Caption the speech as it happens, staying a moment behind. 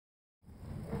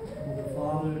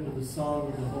the Son,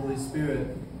 with the Holy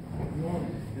Spirit.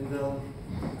 In the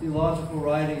theological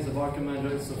writings of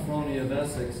Archimandrite Sophronia of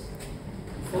Essex,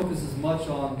 he focuses much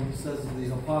on, he says, the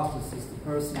hypostasis, the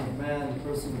person of man, the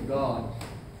person of God.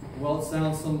 While it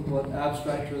sounds somewhat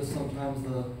abstract to us sometimes,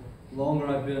 the longer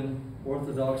I've been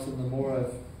Orthodox and the more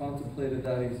I've contemplated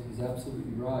that, he's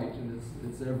absolutely right, and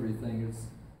it's everything. It's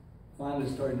finally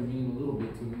starting to mean a little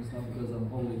bit to me. It's not because I'm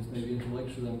holy, it's maybe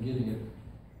intellectually I'm getting it.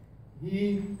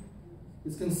 He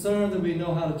is concerned that we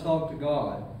know how to talk to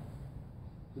God.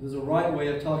 That there's a right way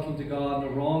of talking to God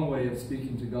and a wrong way of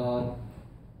speaking to God.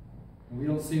 And we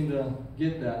don't seem to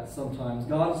get that sometimes.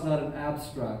 God is not an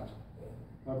abstract.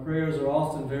 Our prayers are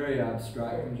often very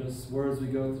abstract and just words we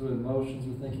go through, emotions.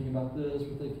 We're thinking about this,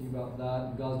 we're thinking about that,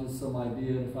 and God's just some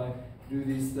idea. And if I do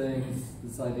these things,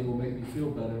 this idea will make me feel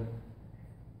better.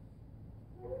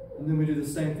 And then we do the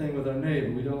same thing with our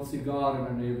neighbor. We don't see God in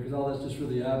our neighbor because all that's just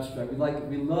really abstract.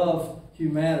 We love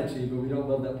humanity, but we don't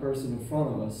love that person in front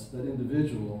of us, that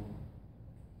individual.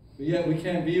 But yet we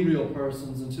can't be real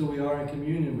persons until we are in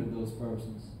communion with those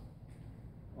persons.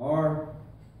 Our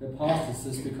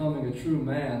hypostasis, becoming a true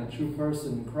man, a true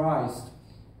person in Christ,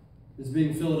 is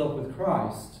being filled up with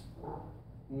Christ.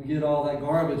 And we get all that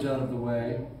garbage out of the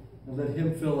way and let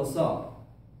Him fill us up.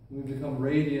 And we become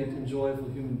radiant and joyful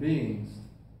human beings.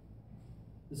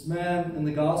 This man in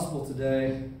the gospel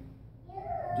today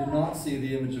did not see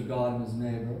the image of God in his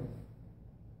neighbor.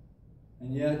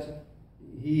 And yet,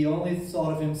 he only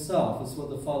thought of himself. It's what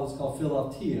the fathers call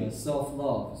philautia,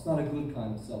 self-love. It's not a good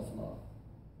kind of self-love.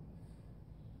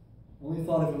 Only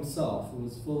thought of himself. It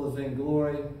was full of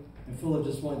vainglory and full of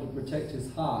just wanting to protect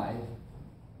his hide.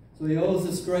 So he owes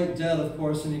this great debt, of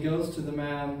course, and he goes to the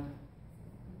man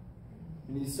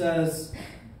and he says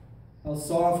how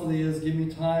sorrowful he is. Give me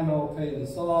time, I will pay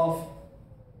this off.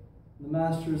 The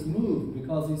master is moved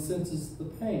because he senses the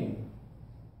pain.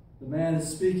 The man is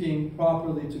speaking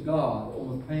properly to God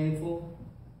from a painful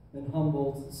and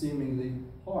humbled, seemingly,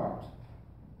 heart.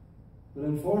 But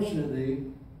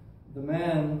unfortunately, the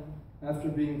man, after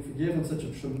being forgiven such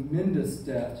a tremendous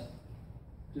debt,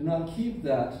 did not keep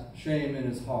that shame in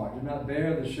his heart, did not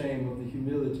bear the shame of the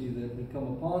humility that had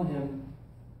come upon him,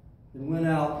 and went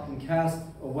out and cast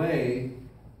away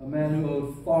a man who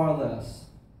owed far less.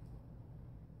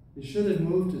 It should have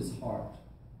moved his heart.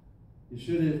 It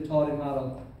should have taught him how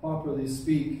to properly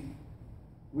speak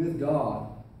with God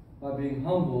by being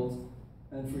humbled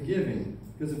and forgiving.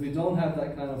 Because if we don't have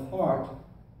that kind of heart,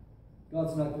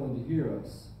 God's not going to hear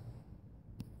us.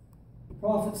 The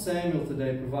prophet Samuel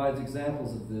today provides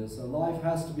examples of this. Our life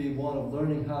has to be one of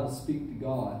learning how to speak to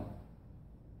God.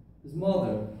 His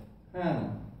mother,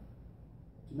 Hannah,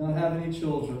 did not have any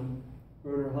children,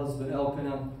 her and her husband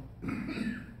Elkanah.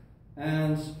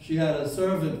 And she had a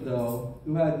servant, though,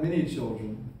 who had many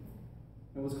children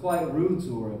and was quite rude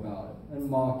to her about it, and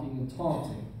mocking and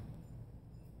taunting.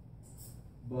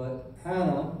 But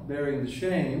Hannah, bearing the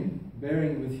shame,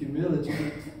 bearing it with humility,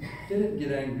 didn't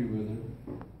get angry with her,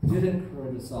 didn't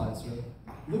criticize her,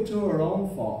 looked to her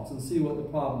own faults and see what the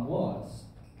problem was.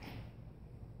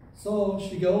 So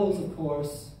she goes, of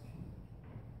course,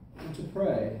 to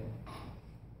pray.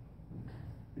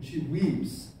 And she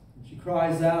weeps. She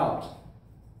cries out,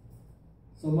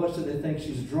 so much that they think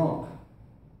she's drunk.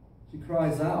 She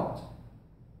cries out.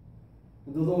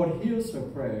 And the Lord hears her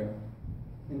prayer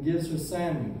and gives her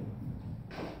Samuel,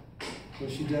 where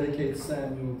she dedicates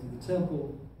Samuel to the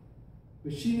temple.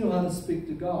 But she knew how to speak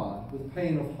to God with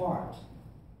pain of heart,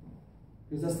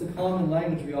 because that's the common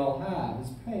language we all have,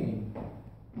 is pain.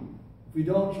 If we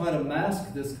don't try to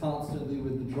mask this constantly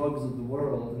with the drugs of the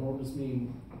world, and I don't just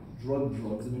mean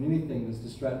drugs, I mean anything that's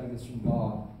distracting us from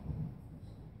God.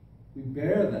 We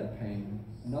bear that pain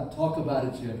and not talk about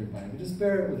it to everybody. We just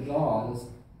bear it with God, as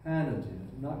Hannah did,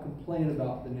 and not complain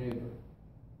about the neighbor.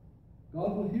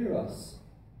 God will hear us.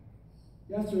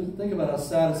 You have to think about how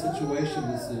sad a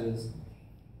situation this is.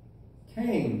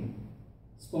 Cain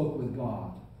spoke with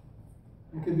God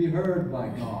and could be heard by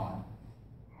God.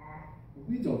 But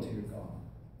we don't hear God.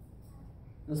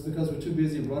 That's because we're too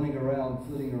busy running around,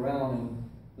 flitting around, and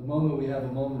the moment we have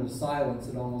a moment of silence,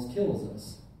 it almost kills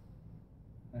us.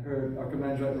 I heard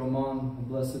Archimandrite Roman, of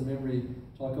blessed memory,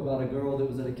 talk about a girl that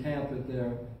was at a camp at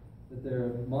their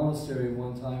monastery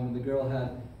one time, and the girl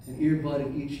had an earbud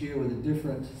in each ear with a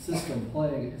different system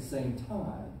playing at the same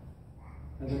time.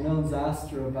 And the nuns asked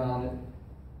her about it,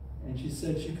 and she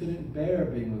said she couldn't bear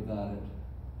being without it.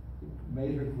 It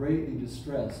made her greatly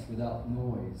distressed without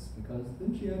noise, because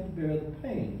then she had to bear the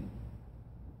pain.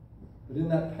 But in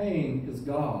that pain is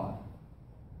God.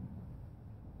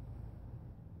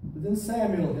 But then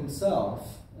Samuel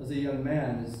himself, as a young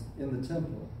man, is in the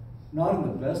temple. not in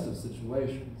the best of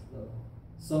situations. The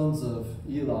sons of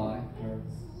Eli are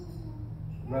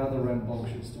rather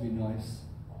rambunctious, to be nice.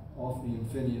 Ophni and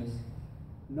Phinehas,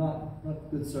 not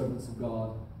good servants of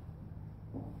God.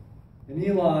 And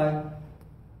Eli,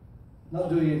 not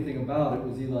doing anything about it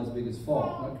was Eli's biggest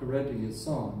fault, not correcting his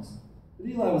sons. But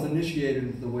Eli was initiated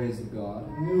into the ways of God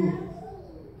and knew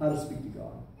how to speak to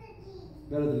God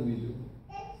better than we do.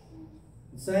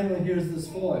 And Samuel hears this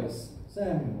voice,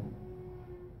 Samuel.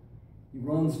 He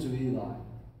runs to Eli.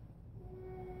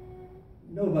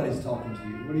 Nobody's talking to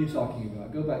you. What are you talking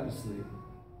about? Go back to sleep.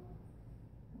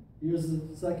 Here's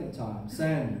the second time,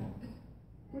 Samuel.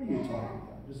 What are you talking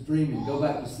about? Just dreaming. Go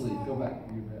back to sleep. Go back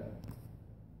to your bed.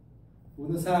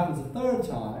 When this happens a third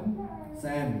time,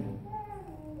 Samuel,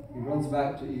 he runs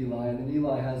back to Eli, and then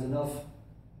Eli has enough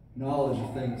knowledge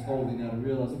of things holding out and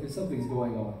realizes, okay, something's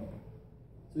going on here.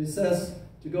 So he says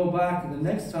to go back, and the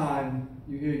next time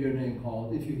you hear your name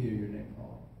called, if you hear your name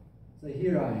called, say,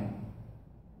 here I am,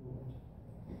 Lord.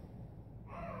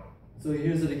 So he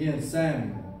hears it again,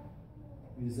 Samuel.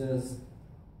 He says,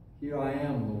 here I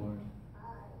am, Lord.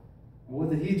 And what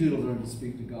did he do to learn to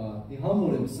speak to God? He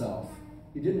humbled himself.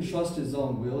 He didn't trust his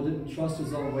own will, didn't trust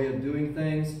his own way of doing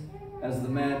things, as the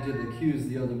man did accuse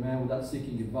the other man without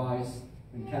seeking advice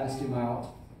and cast him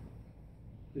out.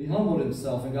 But he humbled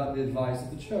himself and got the advice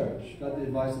of the church, got the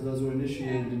advice of those who were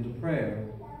initiated into prayer.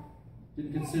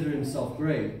 Didn't consider himself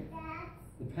great.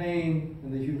 The pain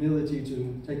and the humility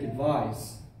to take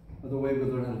advice are the way we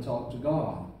learn how to talk to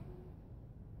God.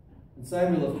 And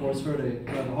Samuel, of course, heard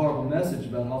a horrible message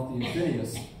about Hophni and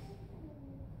Phinehas.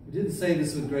 He didn't say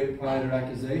this with great pride or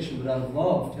accusation, but out of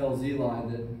love tells Eli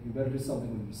that you better do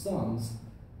something with your sons.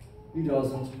 He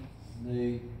doesn't.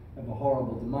 They have a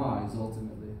horrible demise,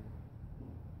 ultimately.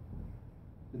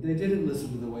 But they didn't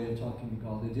listen to the way of talking to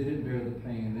God. They didn't bear the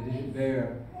pain. They didn't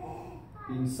bear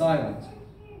being silent.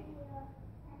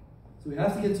 So we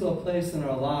have to get to a place in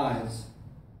our lives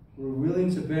where we're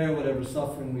willing to bear whatever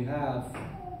suffering we have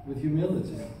with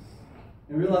humility.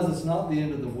 And realize it's not the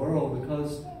end of the world,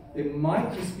 because it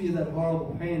might just be that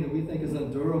horrible pain that we think is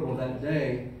unendurable that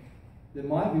day. That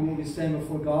might be what we stand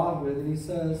before God with, and he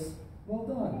says, well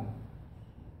done.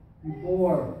 You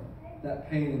bore that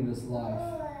pain in this life.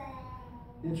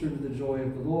 Enter into the joy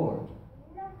of the Lord.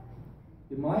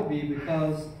 It might be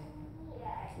because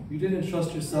you didn't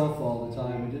trust yourself all the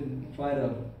time. You didn't try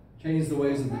to change the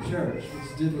ways of the church. You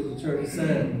just did what the church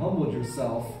said and humbled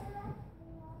yourself.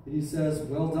 And he says,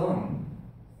 well done.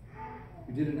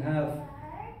 You didn't have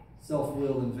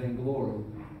self-will and vainglory,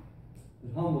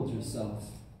 but humbled yourself.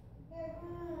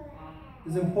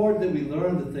 It's important that we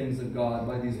learn the things of God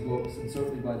by these books and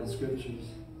certainly by the scriptures.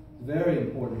 It's very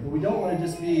important. But we don't want to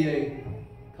just be a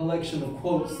collection of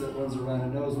quotes that runs around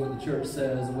and knows what the church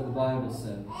says and what the Bible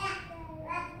says.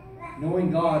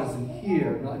 Knowing God is in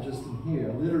here, not just in here.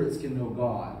 Illiterates can know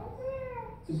God.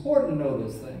 It's important to know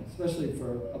those things, especially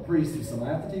for a priest or something.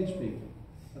 I have to teach people.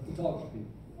 I have to talk to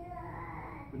people.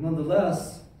 But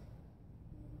nonetheless,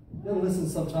 you got to listen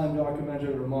sometime to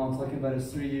Archimandrite Ramon talking about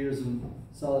his 3 years in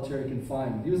solitary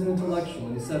confinement. He was an intellectual,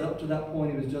 and he said up to that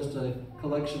point he was just a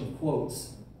collection of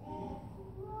quotes.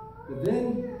 But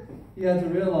then he had to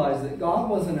realize that God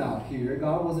wasn't out here.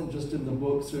 God wasn't just in the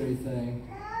books or anything.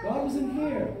 God was in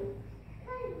here.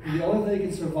 And the only thing he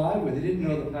could survive with, he didn't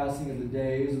know the passing of the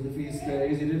days or the feast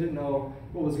days. He didn't know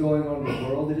what was going on in the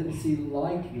world. He didn't see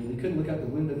light really. He couldn't look out the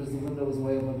window because the window was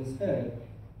way above his head.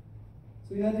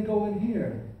 So he had to go in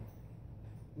here.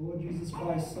 Lord Jesus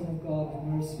Christ, Son of God, have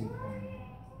mercy upon me.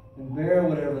 And bear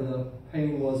whatever the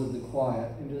pain was of the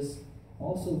quiet. And just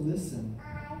also listen.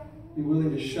 Be willing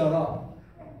to shut up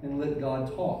and let God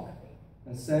talk.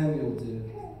 As Samuel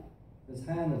did. As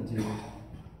Hannah did.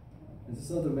 As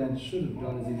this other man should have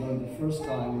done, as he learned the first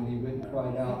time when he went and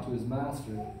cried out to his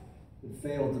master, but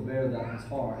failed to bear that in his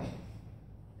heart.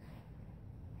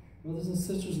 Brothers and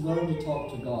sisters, learn to talk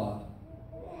to God.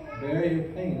 Bear your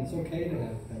pain. It's okay to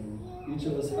have pain. Each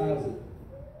of us has it.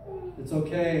 It's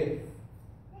okay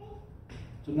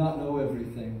to not know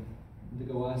everything and to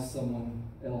go ask someone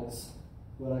else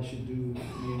what I should do to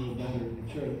be a little better in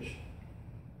the church.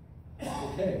 It's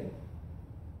okay.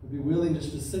 But be willing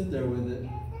just to sit there with it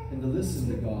and to listen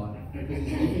to God, because he's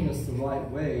giving us the right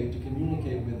way to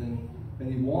communicate with him, and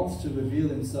he wants to reveal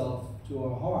himself to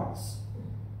our hearts.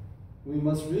 We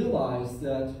must realize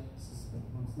that,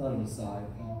 it's not an aside,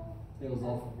 tails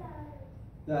off,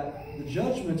 that the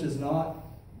judgment is not,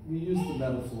 we use the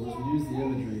metaphors, we use the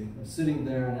imagery of sitting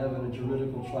there and having a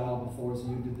juridical trial before us,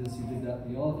 and you did this, you did that,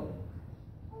 and the other.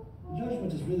 The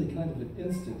judgment is really kind of an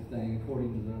instant thing,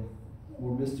 according to the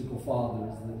more mystical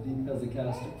fathers, the deep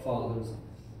hesychastic fathers.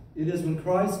 It is when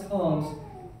Christ comes,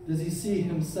 does he see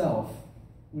himself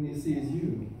when he sees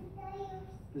you?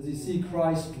 Does he see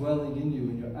Christ dwelling in you,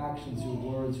 in your actions, your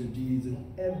words, your deeds,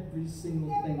 in every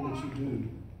single thing that you do?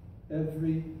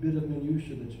 Every bit of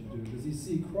minutia that you do? Does he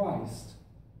see Christ?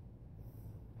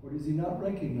 Or does he not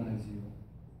recognize you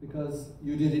because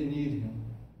you didn't need him?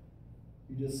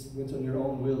 You just went on your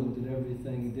own will and did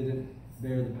everything and didn't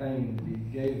bear the pain that he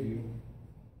gave you.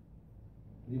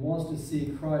 He wants to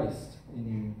see Christ in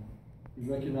you. He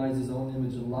recognizes his own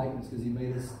image and likeness because he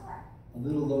made us a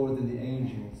little lower than the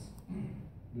angels.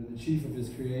 We're the chief of his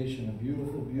creation, a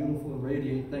beautiful, beautiful, and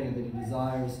radiant thing that he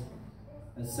desires,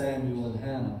 as Samuel and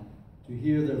Hannah, to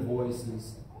hear their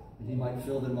voices, that he might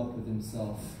fill them up with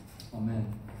himself.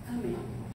 Amen. Amen.